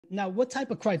Now, what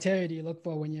type of criteria do you look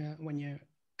for when you're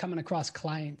coming across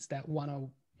clients that want to,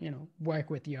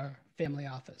 work with your family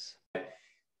office?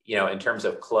 In terms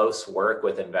of close work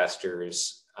with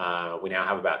investors, we now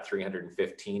have about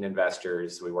 315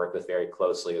 investors we work with very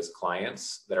closely as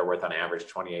clients that are worth on average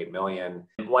 28 million.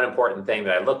 And one important thing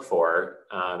that I look for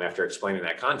after explaining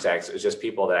that context is just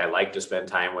people that I like to spend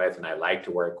time with and I like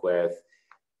to work with.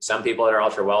 Some people that are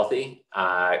ultra wealthy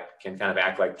can kind of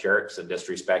act like jerks and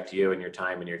disrespect you and your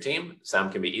time and your team. Some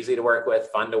can be easy to work with,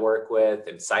 fun to work with,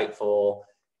 insightful,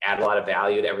 add a lot of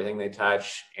value to everything they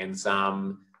touch. And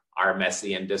some are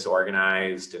messy and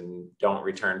disorganized and don't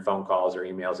return phone calls or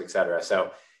emails, et cetera.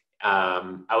 So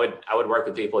I would work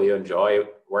with people you enjoy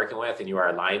working with and you are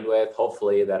aligned with,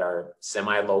 hopefully that are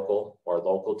semi-local or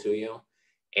local to you.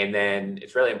 And then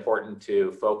it's really important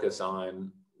to focus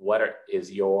on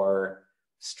is your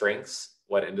strengths,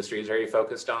 what industries are you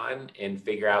focused on, and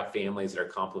figure out families that are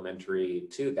complementary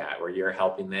to that, where you're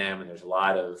helping them and there's a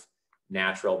lot of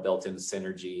natural built-in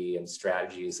synergy and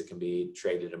strategies that can be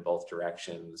traded in both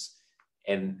directions.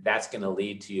 And that's going to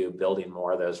lead to you building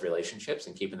more of those relationships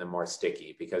and keeping them more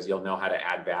sticky, because you'll know how to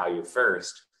add value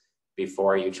first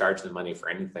before you charge them money for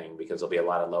anything, because there'll be a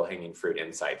lot of low-hanging fruit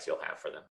insights you'll have for them.